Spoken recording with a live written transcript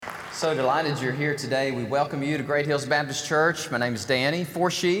So delighted you're here today. We welcome you to Great Hills Baptist Church. My name is Danny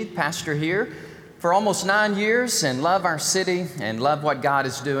Forsheed, pastor here for almost 9 years, and love our city and love what God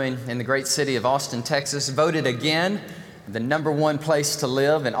is doing in the great city of Austin, Texas. Voted again the #1 place to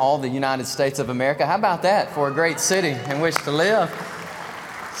live in all the United States of America. How about that for a great city in which to live?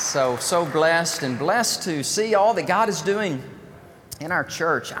 So blessed, and blessed to see all that God is doing in our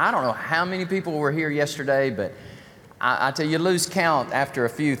church. I don't know how many people were here yesterday, but I tell you, lose count after a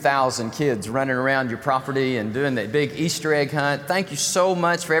few thousand kids running around your property and doing that big Easter egg hunt. Thank you so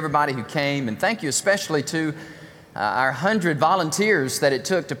much for everybody who came, and thank you especially to our 100 volunteers that it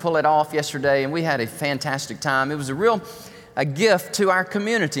took to pull it off yesterday, and we had a fantastic time. It was a gift to our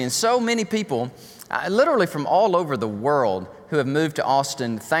community, and so many people, literally from all over the world, who have moved to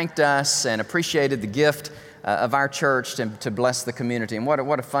Austin, thanked us and appreciated the gift of our church to bless the community. And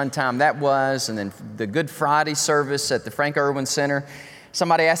what a fun time that was. And then the Good Friday service at the Frank Erwin Center.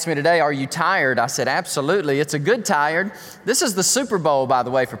 Somebody asked me today, are you tired? I said, absolutely. It's a good tired. This is the Super Bowl, by the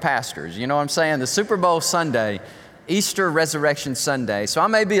way, for pastors. You know what I'm saying? The Super Bowl Sunday, Easter Resurrection Sunday. So I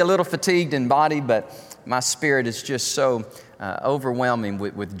may be a little fatigued in body, but my spirit is just so overwhelming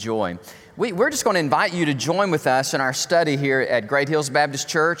with joy. We're just going to invite you to join with us in our study here at Great Hills Baptist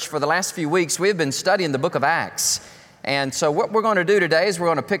Church. For the last few weeks, we've been studying the book of Acts. And so what we're going to do today is we're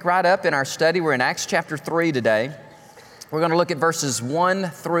going to pick right up in our study. We're in Acts chapter 3 today. We're going to look at verses 1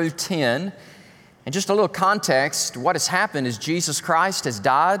 through 10. And just a little context, what has happened is Jesus Christ has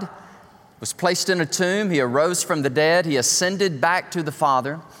died, was placed in a tomb. He arose from the dead. He ascended back to the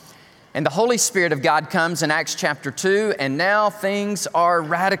Father. And the Holy Spirit of God comes in Acts chapter 2, and now things are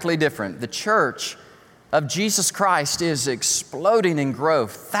radically different. The church of Jesus Christ is exploding in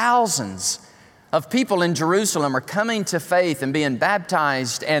growth. Thousands of people in Jerusalem are coming to faith and being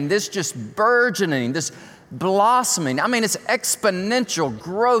baptized, and this just burgeoning, this blossoming. I mean, it's exponential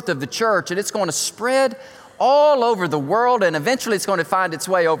growth of the church, and it's going to spread all over the world, and eventually it's going to find its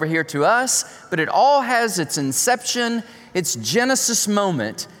way over here to us. But it all has its inception, its Genesis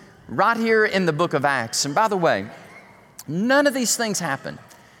moment, right here in the book of Acts. And by the way, none of these things happen.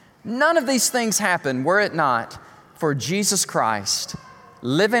 None of these things happen were it not for Jesus Christ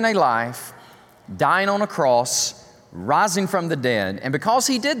living a life, dying on a cross, rising from the dead. And because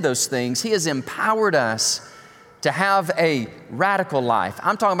He did those things, He has empowered us to have a radical life.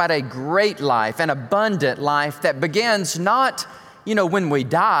 I'm talking about a great life, an abundant life that begins not, when we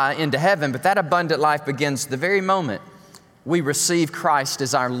die into heaven, but that abundant life begins the very moment we receive Christ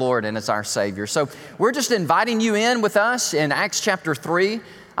as our Lord and as our Savior. So we're just inviting you in with us in Acts chapter 3.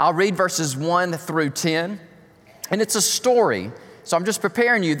 I'll read verses 1 through 10. And it's a story. So I'm just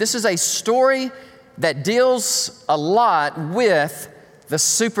preparing you. This is a story that deals a lot with the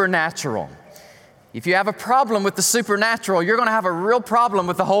supernatural. If you have a problem with the supernatural, you're going to have a real problem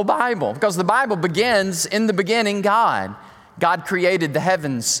with the whole Bible, because the Bible begins, in the beginning, God. God created the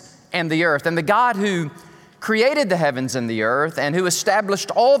heavens and the earth. And the God who created the heavens and the earth and who established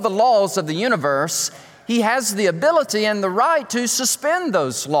all the laws of the universe, He has the ability and the right to suspend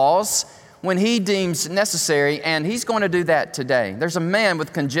those laws when He deems necessary, and He's going to do that today. There's a man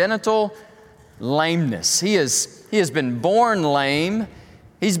with congenital lameness. He has been born lame.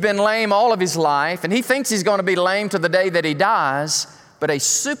 He's been lame all of his life, and he thinks he's going to be lame to the day that he dies, but a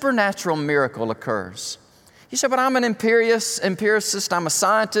supernatural miracle occurs. You say, but I'm an empiricist, I'm a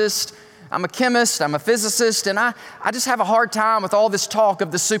scientist, I'm a chemist, I'm a physicist, and I just have a hard time with all this talk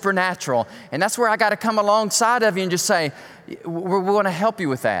of the supernatural. And that's where I got to come alongside of you and just say, we want to help you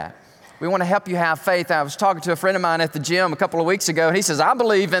with that. We want to help you have faith. I was talking to a friend of mine at the gym a couple of weeks ago, and he says, I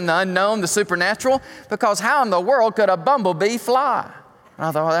believe in the unknown, the supernatural, because how in the world could a bumblebee fly? And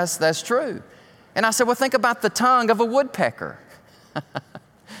I thought, well, that's true. And I said, well, think about the tongue of a woodpecker.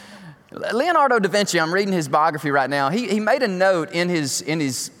 Leonardo da Vinci, I'm reading his biography right now. He made a note in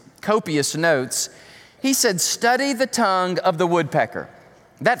his copious notes. He said, study the tongue of the woodpecker.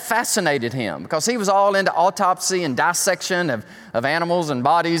 That fascinated him because he was all into autopsy and dissection of animals and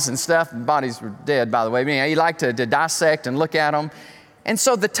bodies and stuff. Bodies were dead, by the way. But he liked to dissect and look at them. And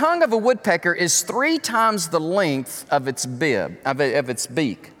so the tongue of a woodpecker is 3 times the length of its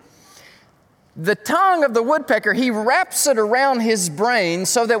beak. The tongue of the woodpecker, he wraps it around his brain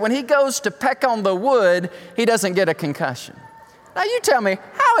so that when he goes to peck on the wood, he doesn't get a concussion. Now you tell me,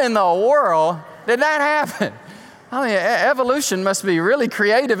 how in the world did that happen? I mean, evolution must be really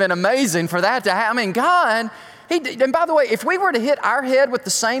creative and amazing for that to happen. I mean, God, and by the way, if we were to hit our head with the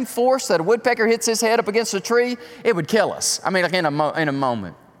same force that a woodpecker hits his head up against a tree, it would kill us. I mean, like in a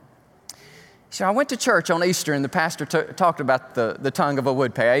moment. So I went to church on Easter, and the pastor talked about the tongue of a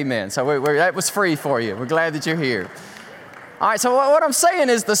woodpecker. Amen. So that was free for you. We're glad that you're here. All right, so what I'm saying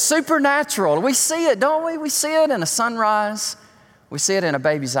is the supernatural. We see it, don't we? We see it in a sunrise. We see it in a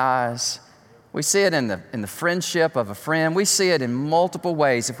baby's eyes. We see it in the friendship of a friend. We see it in multiple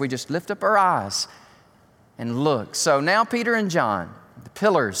ways if we just lift up our eyes and look. So now Peter and John, the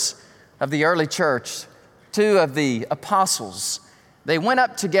pillars of the early church, two of the apostles, they went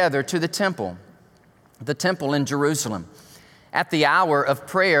up together to the temple in Jerusalem. At the hour of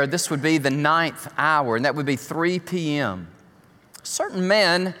prayer, this would be the 9th hour, and that would be 3 p.m. A certain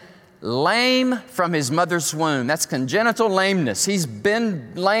man, lame from his mother's womb. That's congenital lameness. He's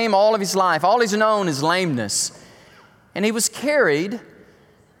been lame all of his life. All he's known is lameness. And he was carried,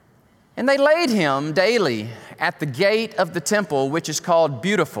 and they laid him daily at the gate of the temple, which is called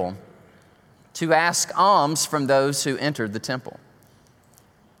Beautiful, to ask alms from those who entered the temple.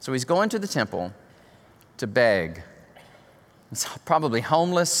 So he's going to the temple to beg. He's probably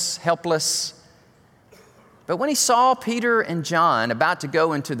homeless, helpless. But when he saw Peter and John about to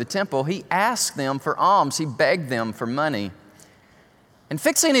go into the temple, he asked them for alms. He begged them for money. And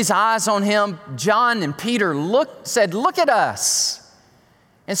fixing his eyes on him, John and Peter said, "Look at us."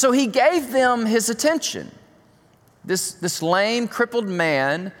 And so he gave them his attention. This lame, crippled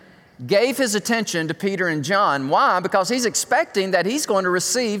man gave his attention to Peter and John. Why? Because he's expecting that he's going to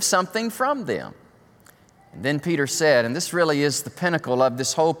receive something from them. And then Peter said, and this really is the pinnacle of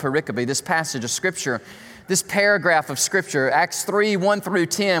this whole pericope, this passage of Scripture, this paragraph of Scripture, Acts 3, 1 through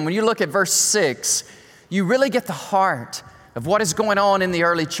 10, when you look at verse 6, you really get the heart of what is going on in the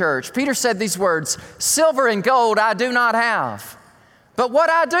early church. Peter said these words, "Silver and gold I do not have, but what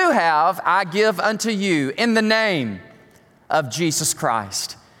I do have I give unto you in the name of Jesus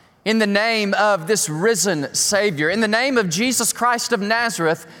Christ." In the name of this risen Savior, in the name of Jesus Christ of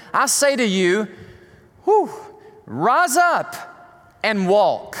Nazareth, I say to you, rise up and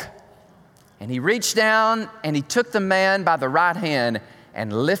walk. And he reached down and he took the man by the right hand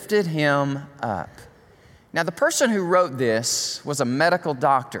and lifted him up. Now, the person who wrote this was a medical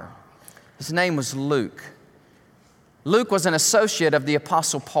doctor. His name was Luke. Luke was an associate of the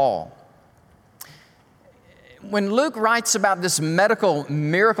Apostle Paul. When Luke writes about this medical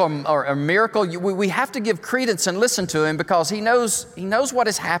miracle or a miracle, we have to give credence and listen to him because he knows what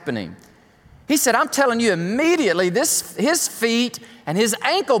is happening. He said, I'm telling you, immediately his feet and his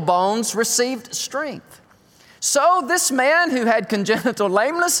ankle bones received strength. So this man who had congenital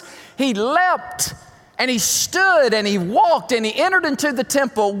lameness, he leapt and he stood and he walked and he entered into the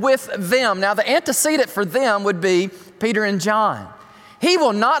temple with them. Now the antecedent for them would be Peter and John. He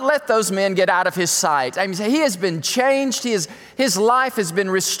will not let those men get out of his sight. I mean, he has been changed. His life has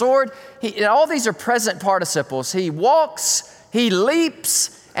been restored. All these are present participles. He walks, he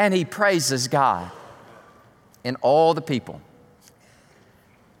leaps, and he praises God. And all the people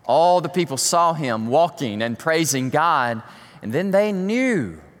saw him walking and praising God. And then they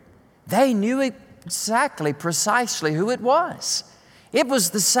knew exactly, precisely who it was. It was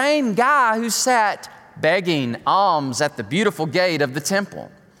the same guy who sat begging alms at the beautiful gate of the temple.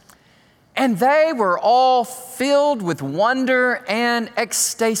 And they were all filled with wonder and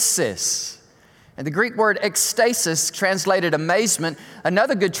ecstasis. And the Greek word ecstasis, translated amazement,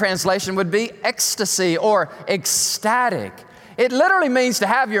 another good translation would be ecstasy or ecstatic. It literally means to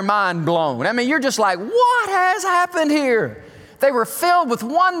have your mind blown. I mean, you're just like, what has happened here? They were filled with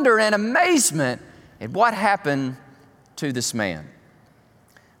wonder and amazement at what happened to this man.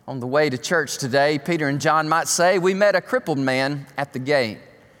 On the way to church today, Peter and John might say, we met a crippled man at the gate.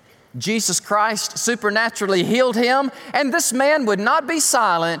 Jesus Christ supernaturally healed him, and this man would not be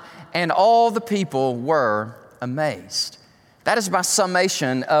silent, and all the people were amazed. That is my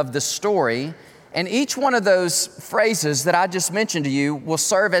summation of the story, and each one of those phrases that I just mentioned to you will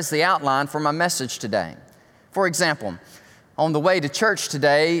serve as the outline for my message today. For example, on the way to church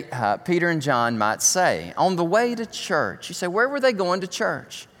today, Peter and John might say, on the way to church. You say, where were they going to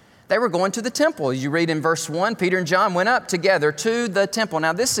church? They were going to the temple. You read in verse 1, Peter and John went up together to the temple.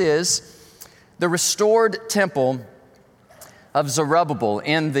 Now this is the restored temple of Zerubbabel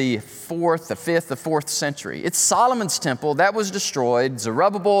in the 4th century. It's Solomon's temple that was destroyed.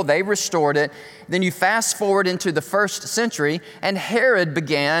 Zerubbabel, they restored it. Then you fast forward into the 1st century, and Herod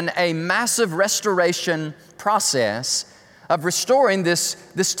began a massive restoration process of restoring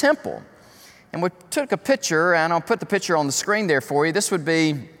this temple. And we took a picture, and I'll put the picture on the screen there for you. This would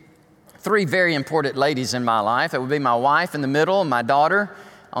be 3 very important ladies in my life. It would be my wife in the middle, and my daughter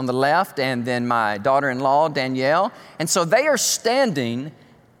on the left, and then my daughter-in-law, Danielle. And so they are standing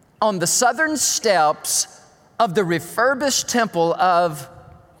on the southern steps of the refurbished temple of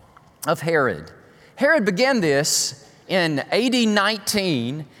Herod. Herod began this in AD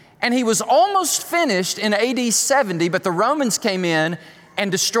 19, And he was almost finished in AD 70, but the Romans came in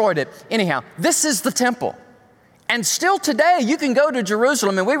and destroyed it. Anyhow, this is the temple. And still today, you can go to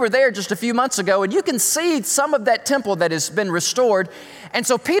Jerusalem, and we were there just a few months ago, and you can see some of that temple that has been restored. And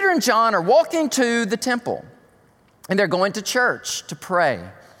so Peter and John are walking to the temple, and they're going to church to pray.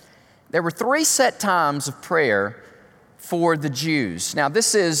 There were 3 set times of prayer for the Jews. Now,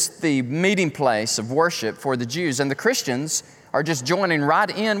 this is the meeting place of worship for the Jews, and the Christians are just joining right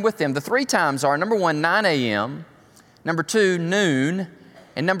in with them. The 3 times are, number 1, 9 a.m., number 2, noon,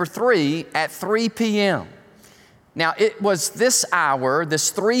 and number 3, at 3 p.m. Now, it was this hour, this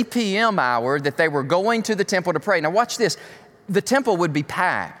 3 p.m. hour, that they were going to the temple to pray. Now, watch this. The temple would be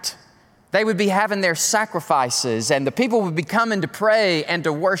packed. They would be having their sacrifices, and the people would be coming to pray and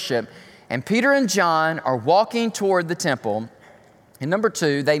to worship. And Peter and John are walking toward the temple. And number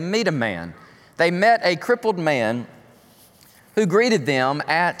 2, they meet a man. They met a crippled man who greeted them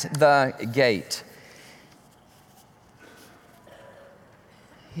at the gate.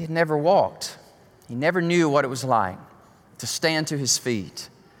 He had never walked. He never knew what it was like to stand to his feet.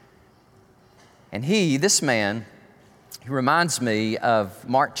 And this man, he reminds me of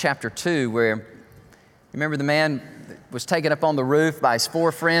Mark chapter 2, where, remember the man was taken up on the roof by his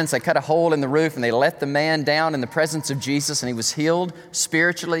 4 friends. They cut a hole in the roof and they let the man down in the presence of Jesus, and he was healed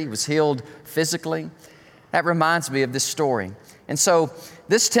spiritually, he was healed physically. That reminds me of this story. And so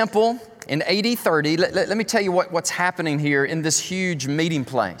this temple in AD 30, let me tell you what's happening here in this huge meeting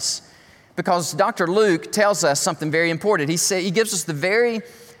place. Because Dr. Luke tells us something very important. He gives us the very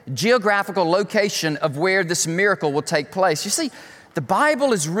geographical location of where this miracle will take place. You see, the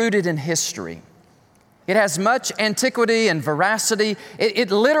Bible is rooted in history. It has much antiquity and veracity.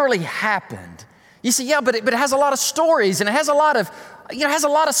 It literally happened. You see, but it has a lot of stories, and it has a lot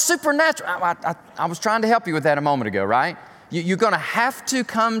of supernatural. I was trying to help you with that a moment ago, right? You're going to have to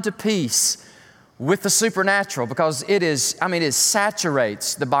come to peace with the supernatural, because it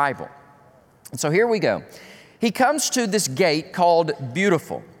saturates the Bible. And so here we go. He comes to this gate called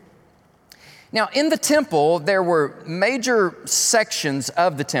Beautiful. Now, in the temple, there were major sections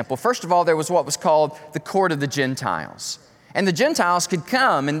of the temple. First of all, there was what was called the court of the Gentiles. And the Gentiles could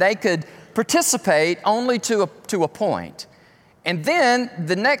come and they could participate only to a point. And then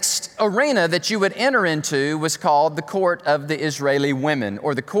the next arena that you would enter into was called the court of the Israeli women,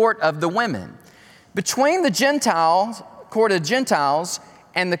 or the court of the women. Between the court of Gentiles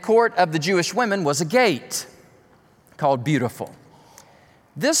and the court of the Jewish women was a gate called Beautiful.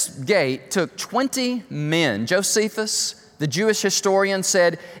 This gate took 20 men. Josephus, the Jewish historian,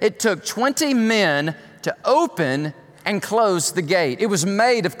 said it took 20 men to open and close the gate. It was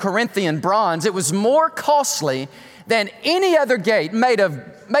made of Corinthian bronze. It was more costly than any other gate made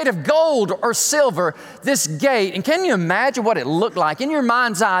of gold or silver. This gate, and can you imagine what it looked like in your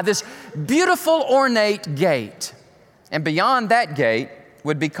mind's eye, this beautiful ornate gate. And beyond that gate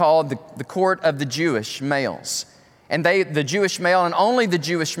would be called the court of the Jewish males. And the Jewish male, and only the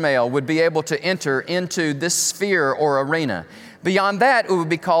Jewish male, would be able to enter into this sphere or arena. Beyond that, it would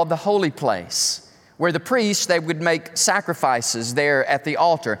be called the holy place, where the priests, they would make sacrifices there at the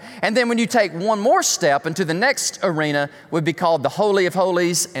altar. And then when you take one more step into the next arena, would be called the Holy of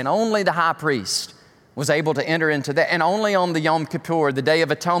Holies, and only the high priest was able to enter into that. And only on the Yom Kippur, the Day of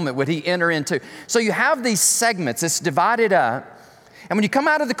Atonement, would he enter into. So you have these segments. It's divided up. And when you come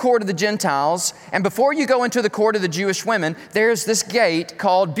out of the court of the Gentiles, and before you go into the court of the Jewish women, there's this gate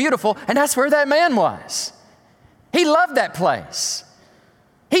called Beautiful, and that's where that man was. He loved that place.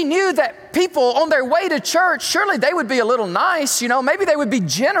 He knew that people on their way to church, surely they would be a little nice, maybe they would be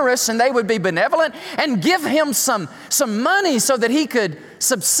generous and they would be benevolent and give him some money so that he could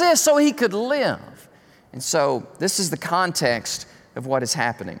subsist, so he could live. And so this is the context of what is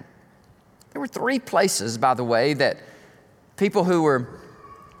happening. There were 3 places, by the way, that people who were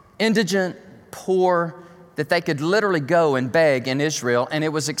indigent, poor, that they could literally go and beg in Israel, and it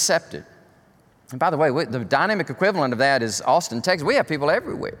was accepted. And by the way, the dynamic equivalent of that is Austin, Texas. We have people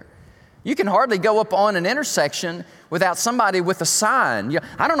everywhere. You can hardly go up on an intersection without somebody with a sign.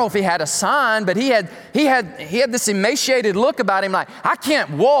 I don't know if he had a sign, but he had this emaciated look about him, like, I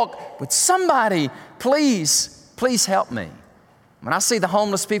can't walk. Would somebody please help me? When I see the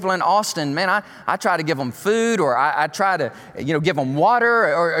homeless people in Austin, man, I try to give them food, or I try to, give them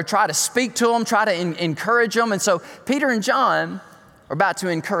water, or try to speak to them, try to encourage them. And so Peter and John are about to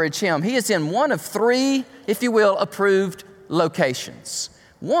encourage him. He is in one of 3, if you will, approved locations.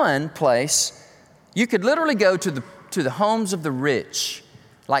 One place, you could literally go to the homes of the rich,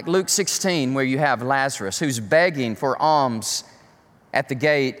 like Luke 16, where you have Lazarus, who's begging for alms at the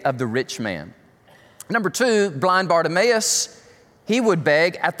gate of the rich man. Number 2, blind Bartimaeus, He would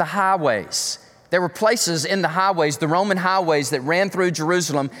beg at the highways. There were places in the highways, the Roman highways that ran through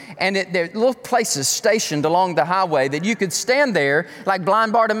Jerusalem, and there were little places stationed along the highway that you could stand there like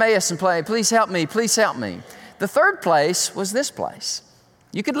blind Bartimaeus and play, please help me, please help me. The third place was this place.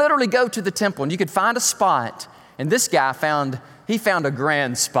 You could literally go to the temple and you could find a spot, and this guy found a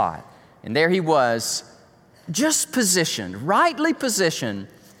grand spot. And there he was, just positioned, rightly positioned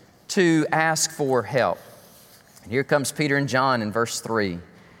to ask for help. And here comes Peter and John in verse 3.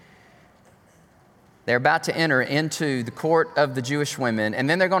 They're about to enter into the court of the Jewish women, and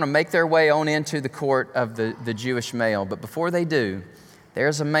then they're going to make their way on into the court of the Jewish male. But before they do,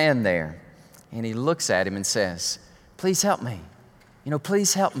 there's a man there, and he looks at him and says, please help me.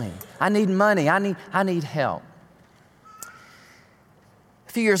 Please help me. I need money. I need help.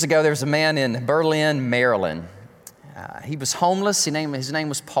 A few years ago, there was a man in Berlin, Maryland. He was homeless. His name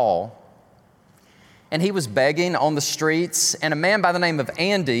was Paul. And he was begging on the streets. And a man by the name of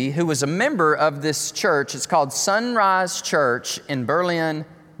Andy, who was a member of this church, it's called Sunrise Church in Berlin,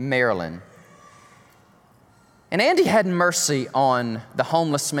 Maryland. And Andy had mercy on the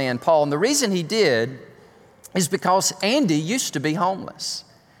homeless man, Paul. And the reason he did is because Andy used to be homeless.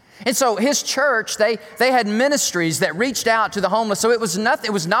 And so his church, they had ministries that reached out to the homeless. So it was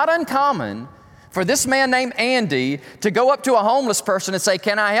not uncommon for this man named Andy to go up to a homeless person and say,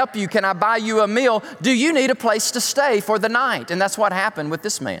 can I help you? Can I buy you a meal? Do you need a place to stay for the night? And that's what happened with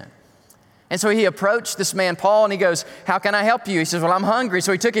this man. And so he approached this man, Paul, and he goes, how can I help you? He says, well, I'm hungry.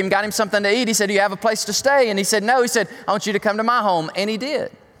 So he took him, got him something to eat. He said, do you have a place to stay? And he said, no. He said, I want you to come to my home. And he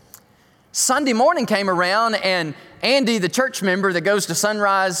did. Sunday morning came around, and Andy, the church member that goes to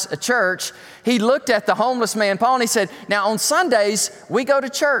Sunrise Church, he looked at the homeless man, Paul, and he said, now on Sundays, we go to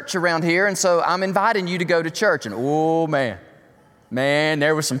church around here, and so I'm inviting you to go to church. And oh, man,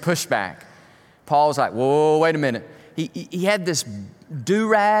 there was some pushback. Paul was like, whoa, wait a minute. He had this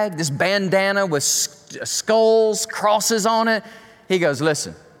do-rag, this bandana with skulls, crosses on it. He goes,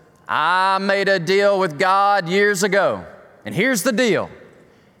 listen, I made a deal with God years ago, and here's the deal.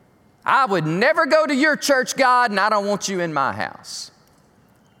 I would never go to your church, God, and I don't want you in my house.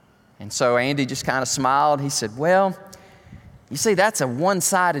 And so Andy just kind of smiled. He said, well, you see, that's a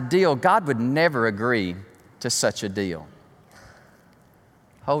one-sided deal. God would never agree to such a deal.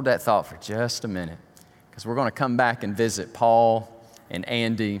 Hold that thought for just a minute, because we're going to come back and visit Paul and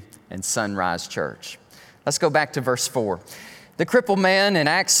Andy and Sunrise Church. Let's go back to verse 4. The crippled man in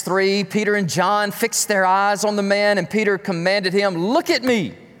Acts 3, Peter and John fixed their eyes on the man, and Peter commanded him, look at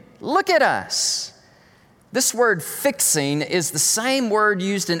me. Look at us. This word fixing is the same word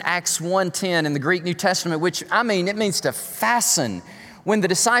used in Acts 1:10 in the Greek New Testament, which, it means to fasten. When the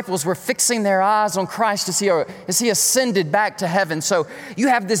disciples were fixing their eyes on Christ as he ascended back to heaven. So you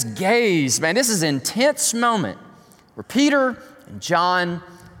have this gaze, man. This is an intense moment where Peter and John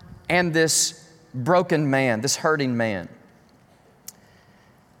and this broken man, this hurting man.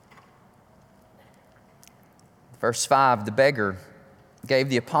 Verse 5, the beggar gave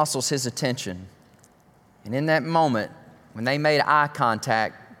the apostles his attention. And in that moment, when they made eye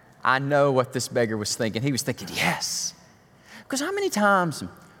contact, I know what this beggar was thinking. He was thinking, yes. Because how many times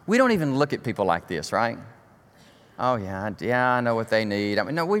we don't even look at people like this, right? Oh, yeah, I know what they need.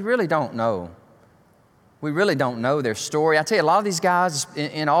 No, we really don't know. We really don't know their story. I tell you, a lot of these guys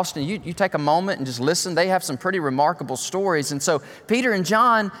in Austin, you take a moment and just listen. They have some pretty remarkable stories. And so Peter and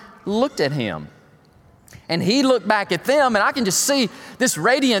John looked at him. And he looked back at them, and I can just see this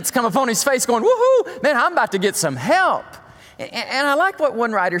radiance come upon his face going, woohoo, man, I'm about to get some help. And I like what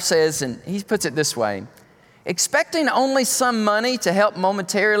one writer says, and he puts it this way. Expecting only some money to help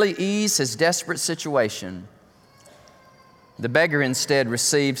momentarily ease his desperate situation, the beggar instead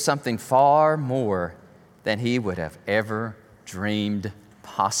received something far more than he would have ever dreamed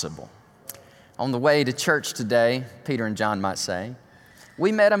possible. On the way to church today, Peter and John might say,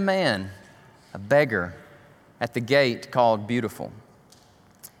 we met a man, a beggar, at the gate called Beautiful.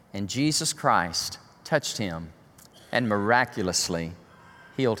 And Jesus Christ touched him and miraculously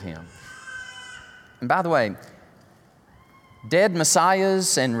healed him. And by the way, dead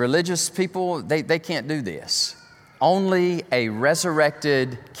messiahs and religious people, they can't do this. Only a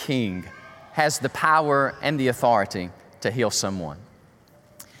resurrected king has the power and the authority to heal someone.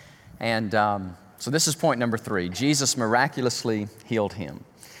 And so this is point number 3. Jesus miraculously healed him.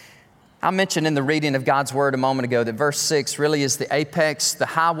 I mentioned in the reading of God's Word a moment ago that verse 6 really is the apex, the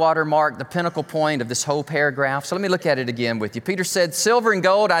high water mark, the pinnacle point of this whole paragraph. So let me look at it again with you. Peter said, silver and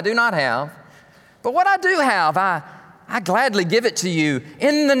gold I do not have, but what I do have, I gladly give it to you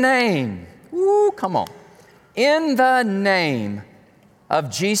in the name, in the name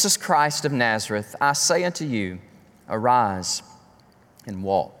of Jesus Christ of Nazareth, I say unto you, arise and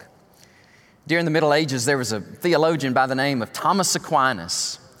walk. During the Middle Ages, there was a theologian by the name of Thomas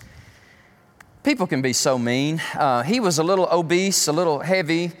Aquinas. People can be so mean. He was a little obese, a little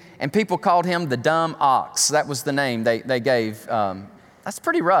heavy, and people called him the dumb ox. That was the name they gave. That's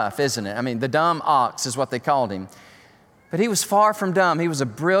pretty rough, isn't it? I mean, the dumb ox is what they called him. But he was far from dumb. He was a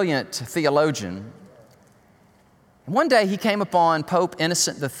brilliant theologian. And one day he came upon Pope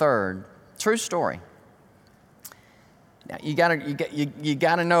Innocent III. True story. Now, you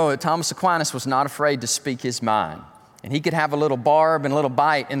gotta know that Thomas Aquinas was not afraid to speak his mind. And he could have a little barb and a little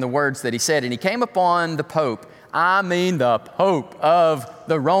bite in the words that he said. And he came upon the Pope, the Pope of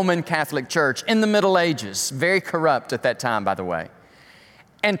the Roman Catholic Church in the Middle Ages. Very corrupt at that time, by the way.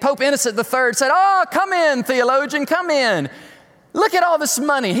 And Pope Innocent III said, "Oh, come in, theologian, come in. Look at all this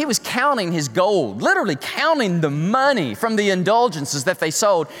money." He was counting his gold, literally counting the money from the indulgences that they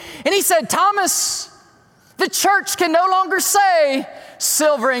sold. And he said, "Thomas, the church can no longer say,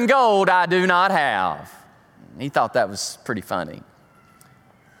 'Silver and gold I do not have.'" He thought that was pretty funny.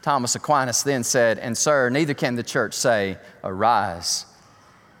 Thomas Aquinas then said, "And sir, neither can the church say, 'Arise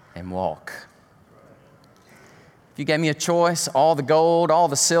and walk.'" If you gave me a choice, all the gold, all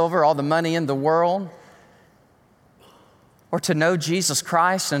the silver, all the money in the world, or to know Jesus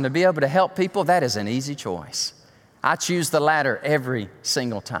Christ and to be able to help people, that is an easy choice. I choose the latter every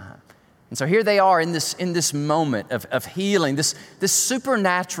single time. And so here they are in this moment of healing, this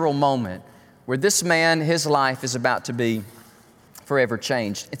supernatural moment where this man, his life is about to be forever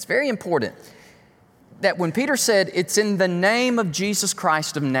changed. It's very important that when Peter said, "It's in the name of Jesus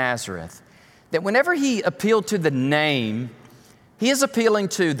Christ of Nazareth," that whenever he appealed to the name, he is appealing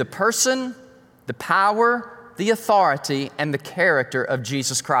to the person, the power, the authority, and the character of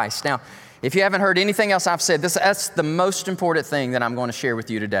Jesus Christ. Now, if you haven't heard anything else I've said, that's the most important thing that I'm going to share with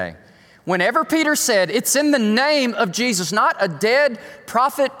you today. Whenever Peter said, "It's in the name of Jesus," not a dead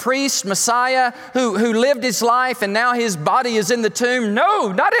prophet, priest, Messiah who lived his life and now his body is in the tomb.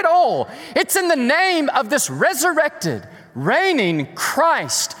 No, not at all. It's in the name of this resurrected, reigning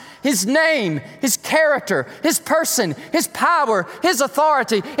Christ. His name, His character, His person, His power, His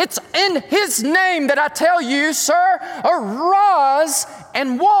authority. It's in His name that I tell you, sir, arise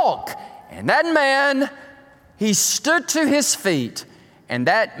and walk. And that man, he stood to his feet, and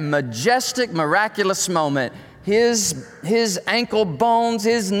that majestic, miraculous moment, his ankle bones,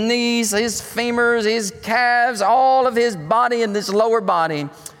 his knees, his femurs, his calves, all of his body and this lower body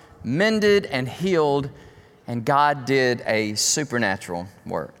mended and healed, and God did a supernatural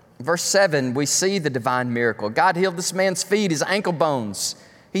work. Verse 7, we see the divine miracle. God healed this man's feet, his ankle bones.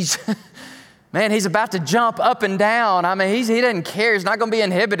 He's about to jump up and down. I mean, he doesn't care. He's not going to be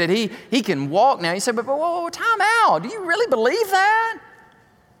inhibited. He can walk now. You say, but whoa, time out. Do you really believe that?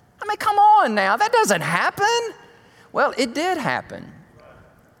 I mean, come on now. That doesn't happen. Well, it did happen.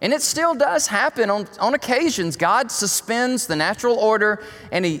 And it still does happen on occasions. God suspends the natural order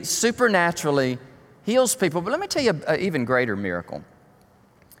and He supernaturally heals people. But let me tell you an even greater miracle.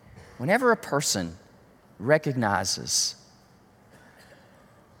 Whenever a person recognizes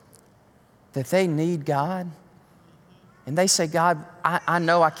that they need God, and they say, "God, I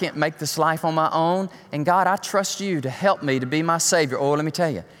know I can't make this life on my own, and God, I trust you to help me to be my Savior." Oh, let me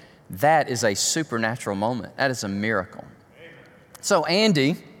tell you, that is a supernatural moment. That is a miracle. Amen. So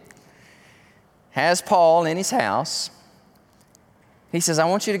Andy has Paul in his house. He says, "I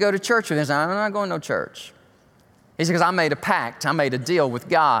want you to go to church with us." I'm not going to no church. He said, "Because I made a pact. I made a deal with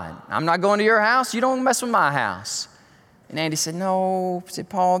God. I'm not going to your house. You don't mess with my house." And Andy said, "No," said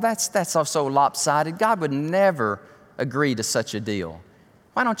Paul, that's so lopsided. God would never agree to such a deal.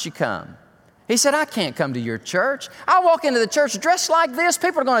 Why don't you come?" He said, "I can't come to your church. I walk into the church dressed like this.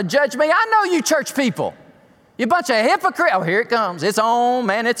 People are going to judge me. I know you church people. You bunch of hypocrites." Oh, here it comes. It's on,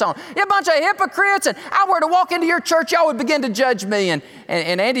 man, it's on. "You bunch of hypocrites, and I were to walk into your church, y'all would begin to judge me." And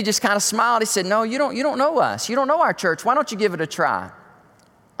Andy just kind of smiled. He said, "No, you don't know us. You don't know our church. Why don't you give it a try?"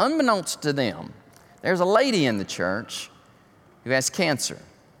 Unbeknownst to them, there's a lady in the church who has cancer.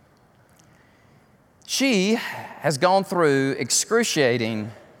 She has gone through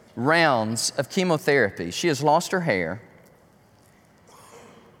excruciating rounds of chemotherapy. She has lost her hair.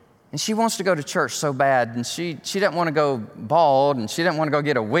 And she wants to go to church so bad, and she doesn't want to go bald, and she doesn't want to go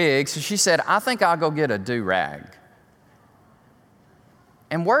get a wig, so she said, "I think I'll go get a do-rag."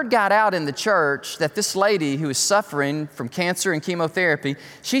 And word got out in the church that this lady who is suffering from cancer and chemotherapy,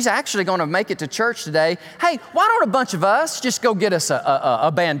 she's actually going to make it to church today. Hey, why don't a bunch of us just go get us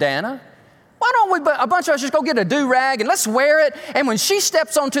a bandana? Why don't a bunch of us just go get a do-rag and let's wear it, and when she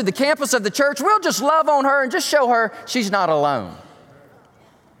steps onto the campus of the church, we'll just love on her and just show her she's not alone.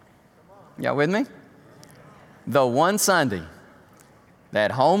 Y'all with me? The one Sunday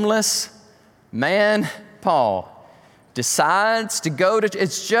that homeless man, Paul, decides to go to,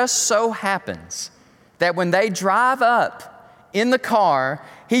 it just so happens that when they drive up in the car,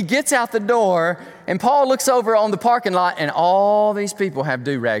 he gets out the door and Paul looks over on the parking lot and all these people have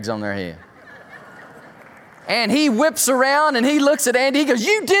do-rags on their head. And he whips around and he looks at Andy, he goes,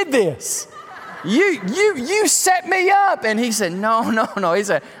 "You did this. You set me up." And he said, no. He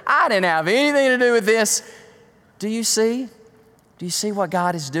said, "I didn't have anything to do with this." Do you see? Do you see what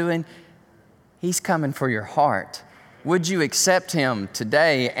God is doing? He's coming for your heart. Would you accept Him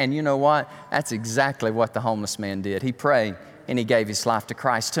today? And you know what? That's exactly what the homeless man did. He prayed and he gave his life to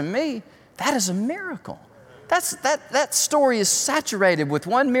Christ. To me, that is a miracle. That story is saturated with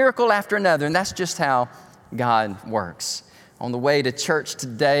one miracle after another, and that's just how God works. On the way to church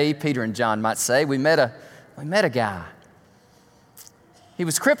today, Peter and John might say, we met a guy. He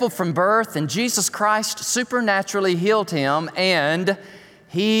was crippled from birth, and Jesus Christ supernaturally healed him, and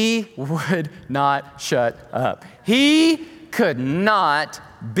he would not shut up. He could not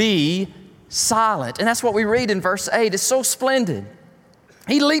be silent. And that's what we read in verse 8. It's so splendid.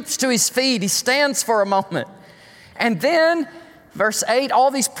 He leaps to his feet. He stands for a moment. And then, verse 8,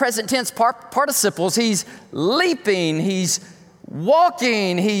 all these present tense participles, he's leaping, he's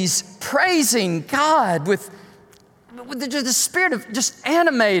walking, he's praising God with the spirit of just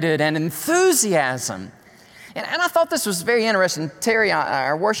animated and enthusiasm. And I thought this was very interesting. Terry,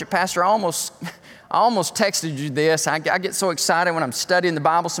 our worship pastor, I almost texted you this. I get so excited when I'm studying the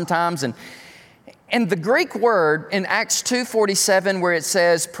Bible sometimes. And the Greek word in Acts 2:47 where it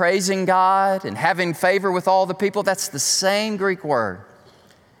says praising God and having favor with all the people, that's the same Greek word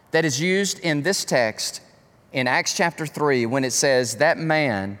that is used in this text in Acts chapter 3 when it says that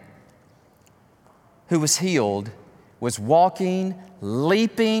man who was healed was walking,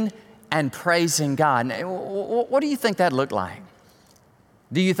 leaping, and praising God. Now, what do you think that looked like?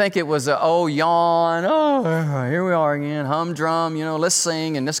 Do you think it was yawn, here we are again, humdrum, let's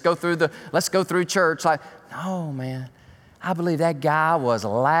sing and let's go through church? Like, no, man. I believe that guy was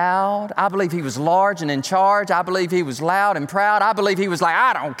loud. I believe he was large and in charge. I believe he was loud and proud. I believe he was like,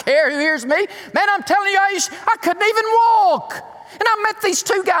 I don't care who hears me. Man, I'm telling you, I couldn't even walk. And I met these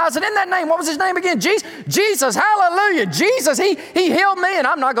two guys, and in that name, what was his name again? Jesus, hallelujah. Jesus, he healed me, and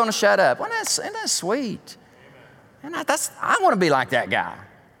I'm not going to shut up. Well, isn't that sweet? And I want to be like that guy.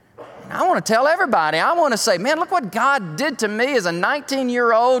 And I want to tell everybody. I want to say, man, look what God did to me as a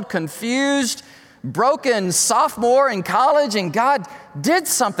 19-year-old, confused, broken sophomore in college, and God did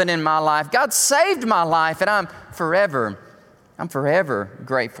something in my life. God saved my life, and I'm forever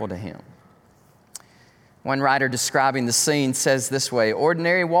grateful to Him. One writer describing the scene says this way,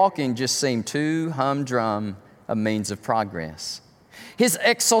 ordinary walking just seemed too humdrum a means of progress. His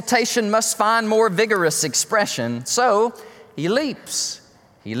exultation must find more vigorous expression, so he leaps.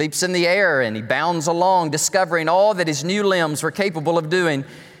 He leaps in the air and he bounds along, discovering all that his new limbs were capable of doing.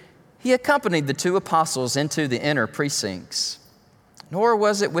 He accompanied the two apostles into the inner precincts. Nor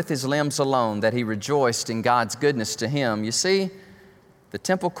was it with his limbs alone that he rejoiced in God's goodness to him. You see, the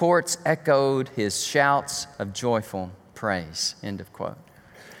temple courts echoed his shouts of joyful praise. End of quote.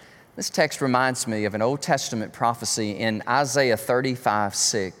 This text reminds me of an Old Testament prophecy in Isaiah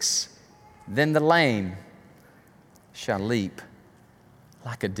 35:6. Then the lame shall leap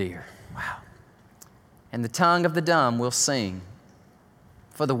like a deer. Wow. And the tongue of the dumb will sing.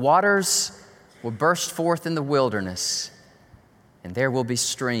 For the waters will burst forth in the wilderness, and there will be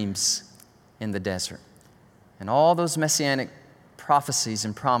streams in the desert. And all those messianic prophecies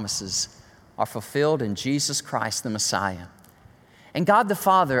and promises are fulfilled in Jesus Christ the Messiah. And God the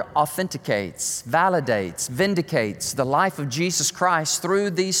Father authenticates, validates, vindicates the life of Jesus Christ through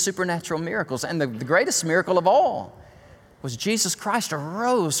these supernatural miracles. And the greatest miracle of all was Jesus Christ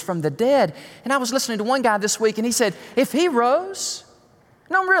arose from the dead. And I was listening to one guy this week, and he said, if He rose,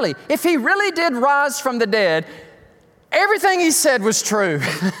 if He really did rise from the dead, everything He said was true.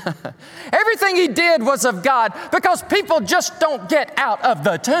 Everything He did was of God, because people just don't get out of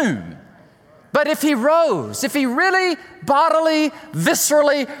the tomb. But if He rose, if He really bodily,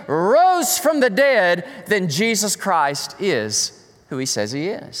 viscerally rose from the dead, then Jesus Christ is who He says He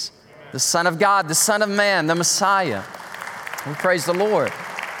is. The Son of God, the Son of Man, the Messiah. We praise the Lord.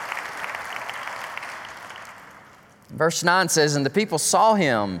 Verse 9 says, and the people saw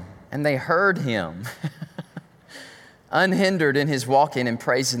Him and they heard Him, unhindered in His walking and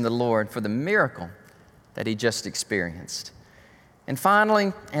praising the Lord for the miracle that He just experienced. And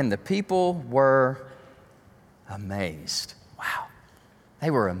finally, and the people were amazed. Wow.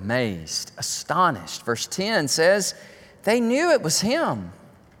 They were amazed, astonished. Verse 10 says, they knew it was Him.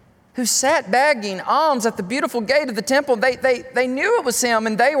 who sat begging alms at the beautiful gate of the temple. They knew it was him,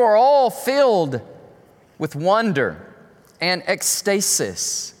 and they were all filled with wonder and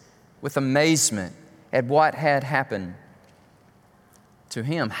ecstasis, with amazement at what had happened to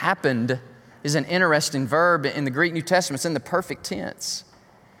him. Happened is an interesting verb in the Greek New Testament. It's in the perfect tense.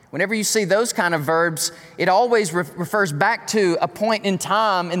 Whenever you see those kind of verbs, it always refers back to a point in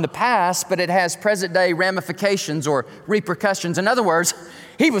time in the past, but it has present-day ramifications or repercussions. In other words,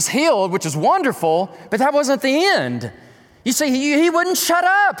 he was healed, which is wonderful, but that wasn't the end. You see, he wouldn't shut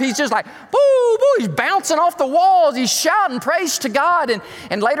up. He's just like, boo, boo. He's bouncing off the walls. He's shouting praise to God.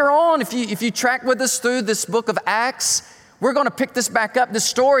 And later on, if you track with us through this book of Acts, we're going to pick this back up, this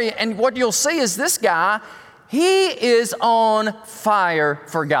story, and what you'll see is this guy, he is on fire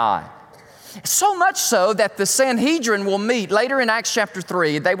for God. So much so that the Sanhedrin will meet later in Acts chapter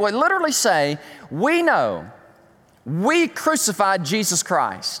 3. They will literally say, we know we crucified Jesus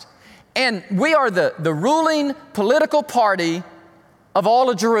Christ, and we are the ruling political party of all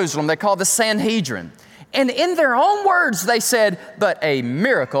of Jerusalem. They call the Sanhedrin. And in their own words, they said, but a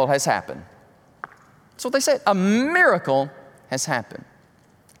miracle has happened. That's what they said. A miracle has happened.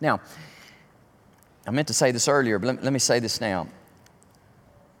 Now, I meant to say this earlier, but let me say this now.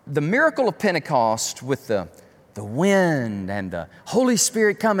 The miracle of Pentecost with the wind and the Holy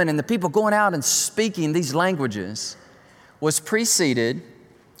Spirit coming and the people going out and speaking these languages was preceded,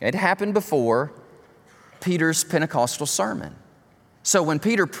 it happened before Peter's Pentecostal sermon. So when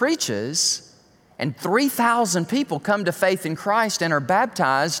Peter preaches and 3,000 people come to faith in Christ and are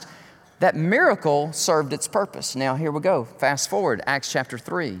baptized, that miracle served its purpose. Now here we go. Fast forward, Acts chapter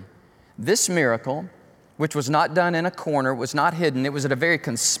 3. This miracle, which was not done in a corner, was not hidden. It was at a very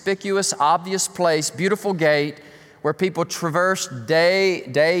conspicuous, obvious place, beautiful gate where people traversed day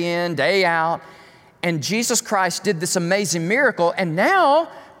in, day out. And Jesus Christ did this amazing miracle. And now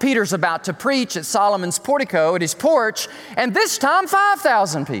Peter's about to preach at Solomon's portico, at his porch, and this time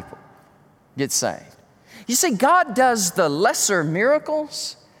 5,000 people get saved. You see, God does the lesser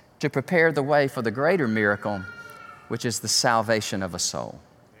miracles to prepare the way for the greater miracle, which is the salvation of a soul.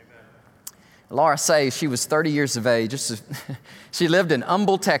 Laura says she was 30 years of age. She lived in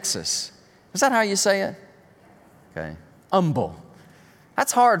Humble, Texas. Is that how you say it? Okay. Humble.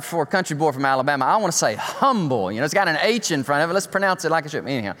 That's hard for a country boy from Alabama. I want to say humble. You know, it's got an H in front of it. Let's pronounce it like it should.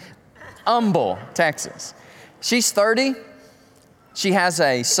 Anyhow, Humble, Texas. She's 30. She has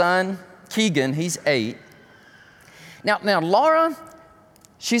a son, Keegan. He's 8. Now, Laura,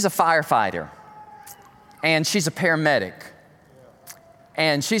 she's a firefighter, and she's a paramedic.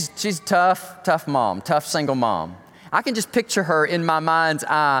 And she's tough mom, tough single mom. I can just picture her in my mind's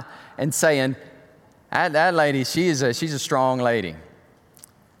eye and saying, that lady, she's a strong lady.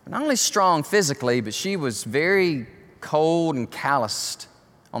 Not only strong physically, but she was very cold and calloused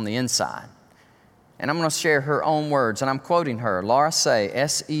on the inside. And I'm going to share her own words, and I'm quoting her. Laura Say,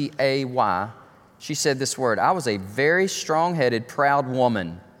 S-E-A-Y, she said this word, I was a very strong-headed, proud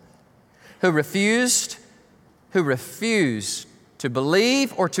woman who refused to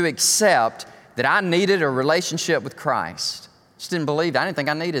believe or to accept that I needed a relationship with Christ. Just didn't believe that. I didn't think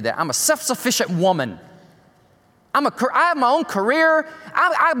I needed that. I'm a self-sufficient woman. I have my own career.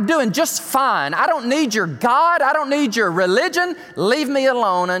 I'm doing just fine. I don't need your God. I don't need your religion. Leave me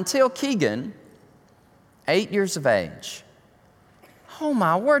alone. Until Keegan, 8 years of age. Oh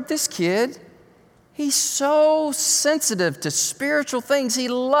my word, this kid, he's so sensitive to spiritual things. He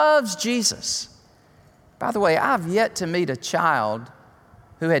loves Jesus. By the way, I've yet to meet a child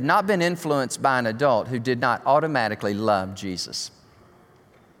who had not been influenced by an adult who did not automatically love Jesus.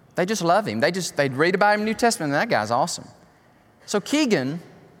 They just love him. They'd read about him in the New Testament, and that guy's awesome. So Keegan,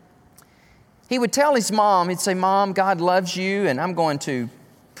 he would tell his mom, he'd say, Mom, God loves you, and I'm going to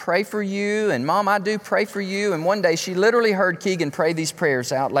pray for you, and Mom, I do pray for you. And one day she literally heard Keegan pray these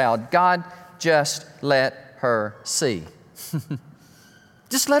prayers out loud. God, just let her see.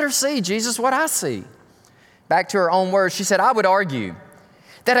 Just let her see, Jesus, what I see. Back to her own words, she said, I would argue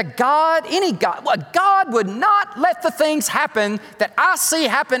that God would not let the things happen that I see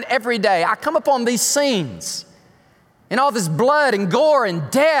happen every day. I come upon these scenes and all this blood and gore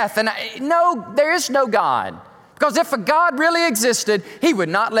and death, and no, there is no God. Because if a God really existed, He would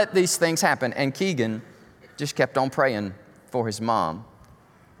not let these things happen. And Keegan just kept on praying for his mom.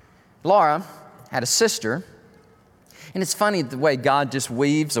 Laura had a sister. And it's funny the way God just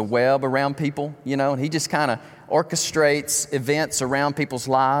weaves a web around people, you know, and He just kind of orchestrates events around people's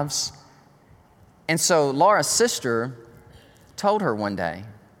lives. And so Laura's sister told her one day,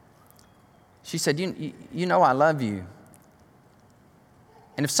 she said, you know I love you.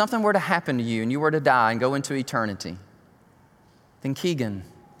 And if something were to happen to you and you were to die and go into eternity, then Keegan,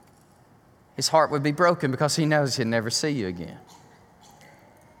 his heart would be broken because he knows he'd never see you again.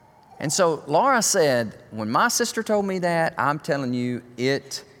 And so Laura said, when my sister told me that, I'm telling you,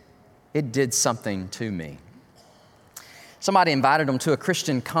 it did something to me. Somebody invited them to a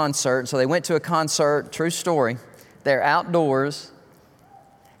Christian concert, so they went to a concert, true story. They're outdoors,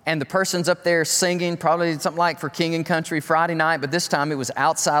 and the person's up there singing, probably something like For King and Country Friday night, but this time it was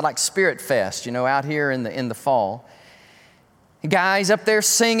outside like Spirit Fest, out here in the fall. The guy's up there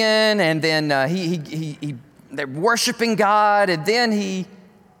singing, and then they're worshiping God, and then he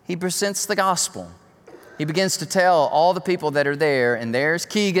presents the gospel. He begins to tell all the people that are there, and there's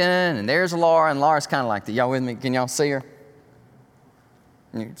Keegan, and there's Laura, and Laura's kind of like that. Y'all with me? Can y'all see her?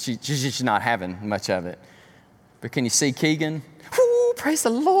 She's not having much of it. But can you see Keegan? Woo, praise the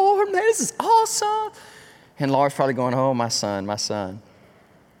Lord, man, this is awesome. And Laura's probably going, oh, my son, my son.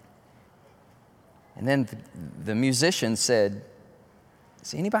 And then the musician said,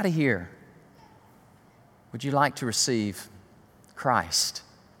 is anybody here? Would you like to receive Christ?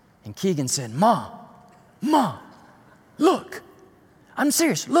 And Keegan said, Mom, look, I'm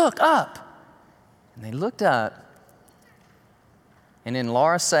serious, look up. And they looked up, and in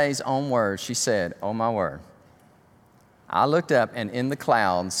Laura Say's own words, she said, oh my word. I looked up, and in the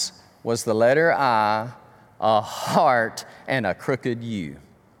clouds was the letter I, a heart, and a crooked U.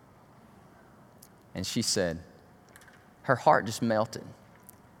 And she said, her heart just melted.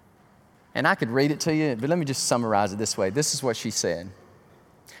 And I could read it to you, but let me just summarize it this way. This is what she said.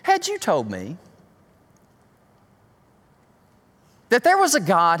 Had you told me that there was a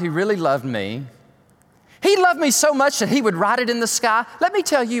God who really loved me, He loved me so much that He would write it in the sky, let me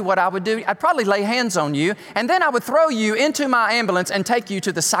tell you what I would do. I'd probably lay hands on you, and then I would throw you into my ambulance and take you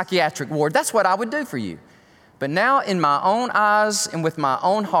to the psychiatric ward. That's what I would do for you. But now in my own eyes and with my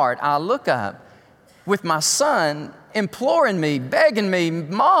own heart, I look up with my son imploring me, begging me,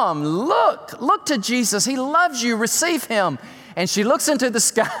 Mom, look to Jesus. He loves you. Receive Him. And she looks into the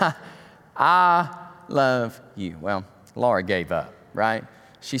sky. I love you. Well, Laura gave up, right?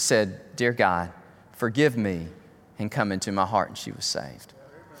 She said, dear God, forgive me and come into my heart. And she was saved.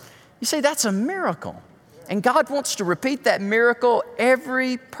 You see, that's a miracle. And God wants to repeat that miracle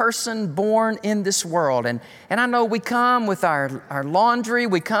every person born in this world. And I know we come with our laundry,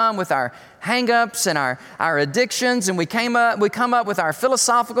 we come with our hang-ups and our addictions, and we come up with our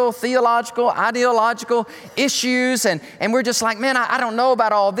philosophical, theological, ideological issues, and we're just like, man, I don't know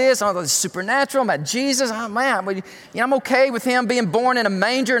about all this. I don't know about the supernatural, about Jesus. Oh, man, I'm okay with Him being born in a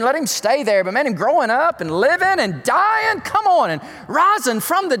manger and let Him stay there, but man, Him growing up and living and dying, come on, and rising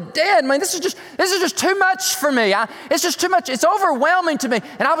from the dead. Man, this is just too much for me. It's just too much. It's overwhelming to me.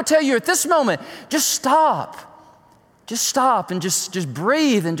 And I would tell you at this moment, just stop. Just stop and just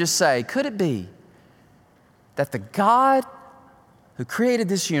breathe and just say, could it be that the God who created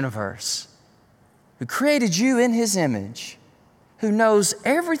this universe, who created you in His image, who knows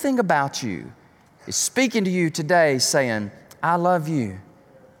everything about you, is speaking to you today saying, I love you.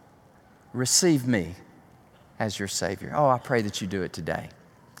 Receive me as your Savior. Oh, I pray that you do it today.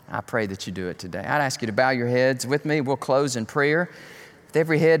 I pray that you do it today. I'd ask you to bow your heads with me. We'll close in prayer. With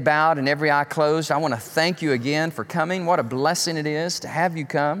every head bowed and every eye closed, I want to thank you again for coming. What a blessing it is to have you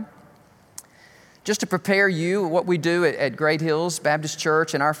come. Just to prepare you, what we do at Great Hills Baptist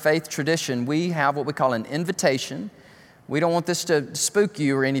Church in our faith tradition, we have what we call an invitation. We don't want this to spook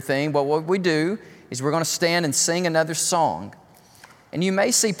you or anything, but what we do is we're going to stand and sing another song. And you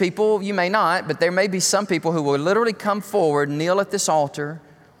may see people, you may not, but there may be some people who will literally come forward, kneel at this altar,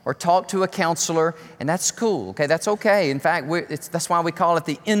 or talk to a counselor, and that's cool, okay? That's okay. In fact, that's why we call it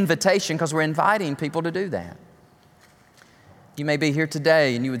the invitation, because we're inviting people to do that. You may be here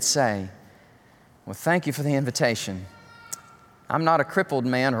today and you would say, well, thank you for the invitation. I'm not a crippled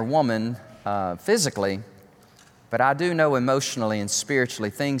man or woman physically, but I do know emotionally and spiritually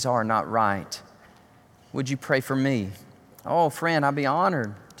things are not right. Would you pray for me? Oh, friend, I'd be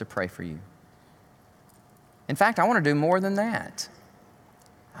honored to pray for you. In fact, I want to do more than that.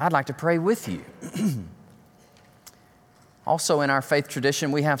 I'd like to pray with you. Also in our faith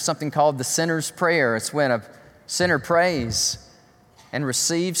tradition, we have something called the sinner's prayer. It's when a sinner prays and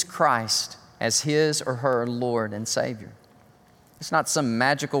receives Christ as his or her Lord and Savior. It's not some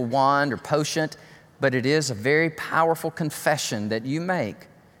magical wand or potion, but it is a very powerful confession that you make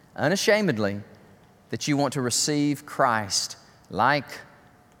unashamedly that you want to receive Christ like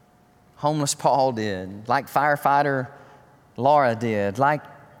homeless Paul did, like firefighter Laura did, like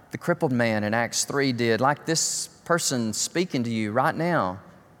the crippled man in Acts 3 did, like this person speaking to you right now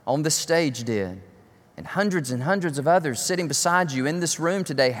on this stage did, and hundreds of others sitting beside you in this room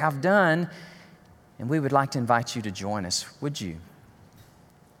today have done, and we would like to invite you to join us. Would you?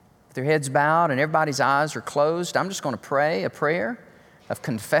 with your heads bowed and everybody's eyes are closed, I'm just going to pray a prayer of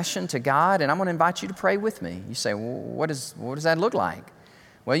confession to God, and I'm going to invite you to pray with me. You say, well, what does that look like?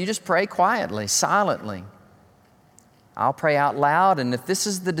 Well, you just pray quietly, silently. I'll pray out loud, and if this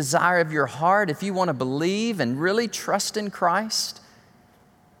is the desire of your heart, if you want to believe and really trust in Christ,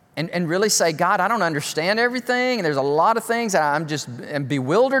 and really say, God, I don't understand everything, and there's a lot of things that I'm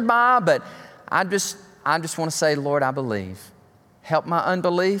bewildered by, but I just want to say, Lord, I believe. Help my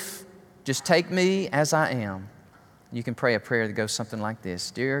unbelief. Just take me as I am. You can pray a prayer that goes something like this.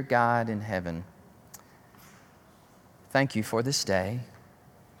 Dear God in heaven, thank you for this day.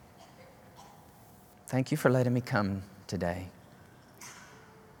 Thank you for letting me come today.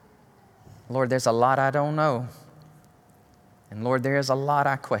 Lord, there's a lot I don't know. And Lord, there is a lot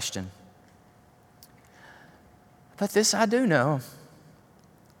I question. But this I do know,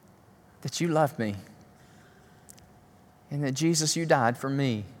 that you love me. And that Jesus, you died for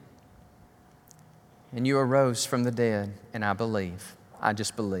me. And you arose from the dead, and I believe. I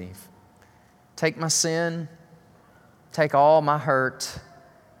just believe. Take my sin, take all my hurt,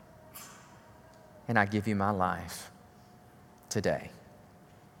 and I give you my life today.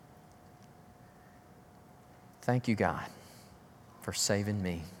 Thank you, God, for saving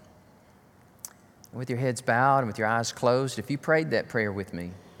me. With your heads bowed and with your eyes closed, if you prayed that prayer with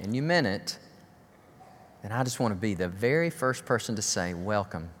me and you meant it, then I just want to be the very first person to say,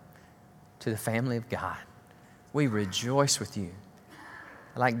 welcome to the family of God. We rejoice with you.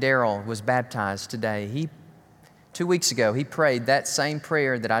 Like Daryl was baptized today. 2 weeks ago, he prayed that same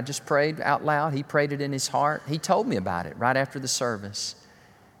prayer that I just prayed out loud. He prayed it in his heart. He told me about it right after the service.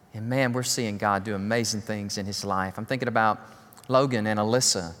 And man, we're seeing God do amazing things in his life. I'm thinking about Logan and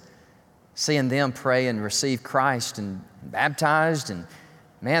Alyssa, seeing them pray and receive Christ and baptized, and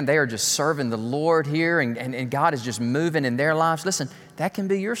man, they are just serving the Lord here, and God is just moving in their lives. Listen, that can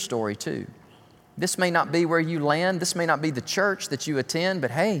be your story too. This may not be where you land. This may not be the church that you attend,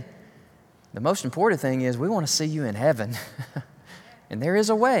 but hey, the most important thing is we want to see you in heaven. And there is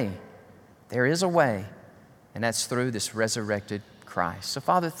a way. There is a way, and that's through this resurrected Christ. So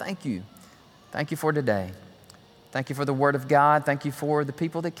Father, thank you. Thank you for today. Thank you for the Word of God. Thank you for the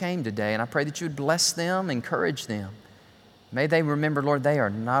people that came today. And I pray that you would bless them, encourage them. May they remember, Lord, they are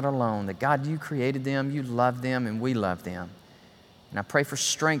not alone, that God, you created them, you love them, and we love them. And I pray for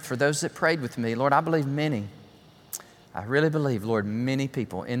strength for those that prayed with me. Lord, I believe many. I really believe, Lord, many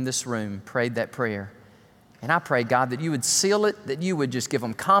people in this room prayed that prayer. And I pray, God, that you would seal it, that you would just give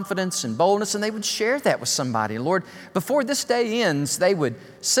them confidence and boldness, and they would share that with somebody. Lord, before this day ends, they would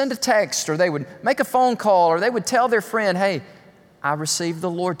send a text, or they would make a phone call, or they would tell their friend, hey, I received the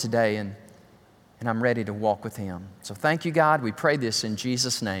Lord today, and I'm ready to walk with Him. So thank you, God. We pray this in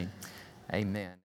Jesus' name. Amen.